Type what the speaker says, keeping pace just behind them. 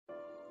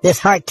This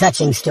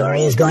heart-touching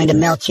story is going to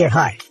melt your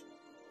heart.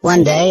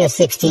 One day, a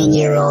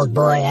 16-year-old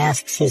boy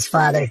asks his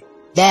father,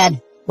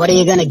 "Dad, what are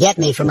you going to get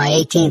me for my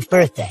 18th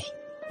birthday?"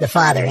 The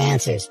father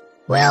answers,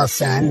 "Well,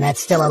 son, that's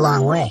still a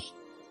long way."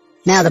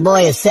 Now the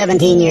boy is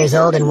 17 years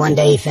old and one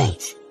day he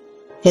faints.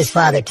 His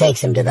father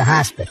takes him to the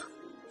hospital.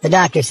 The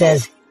doctor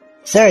says,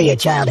 "Sir, your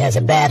child has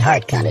a bad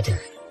heart condition."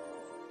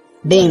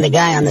 Being the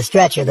guy on the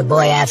stretcher, the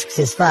boy asks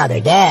his father,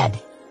 "Dad,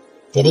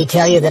 did he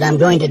tell you that I'm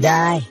going to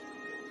die?"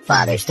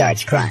 Father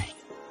starts crying.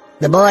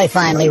 The boy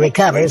finally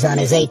recovers on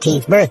his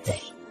 18th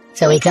birthday,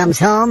 so he comes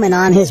home and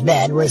on his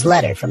bed was a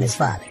letter from his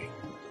father.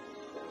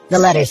 The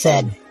letter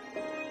said,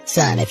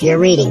 "Son, if you're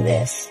reading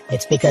this,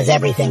 it's because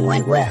everything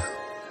went well.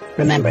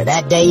 Remember,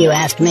 that day you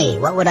asked me,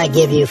 what would I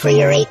give you for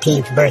your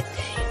 18th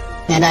birthday?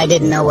 And I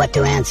didn't know what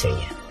to answer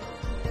you.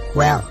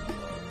 Well,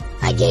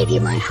 I gave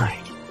you my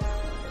heart.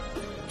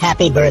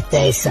 Happy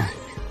birthday, son."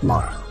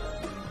 Moral: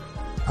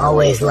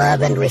 always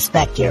love and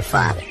respect your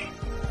father.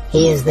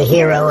 He is the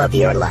hero of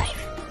your life.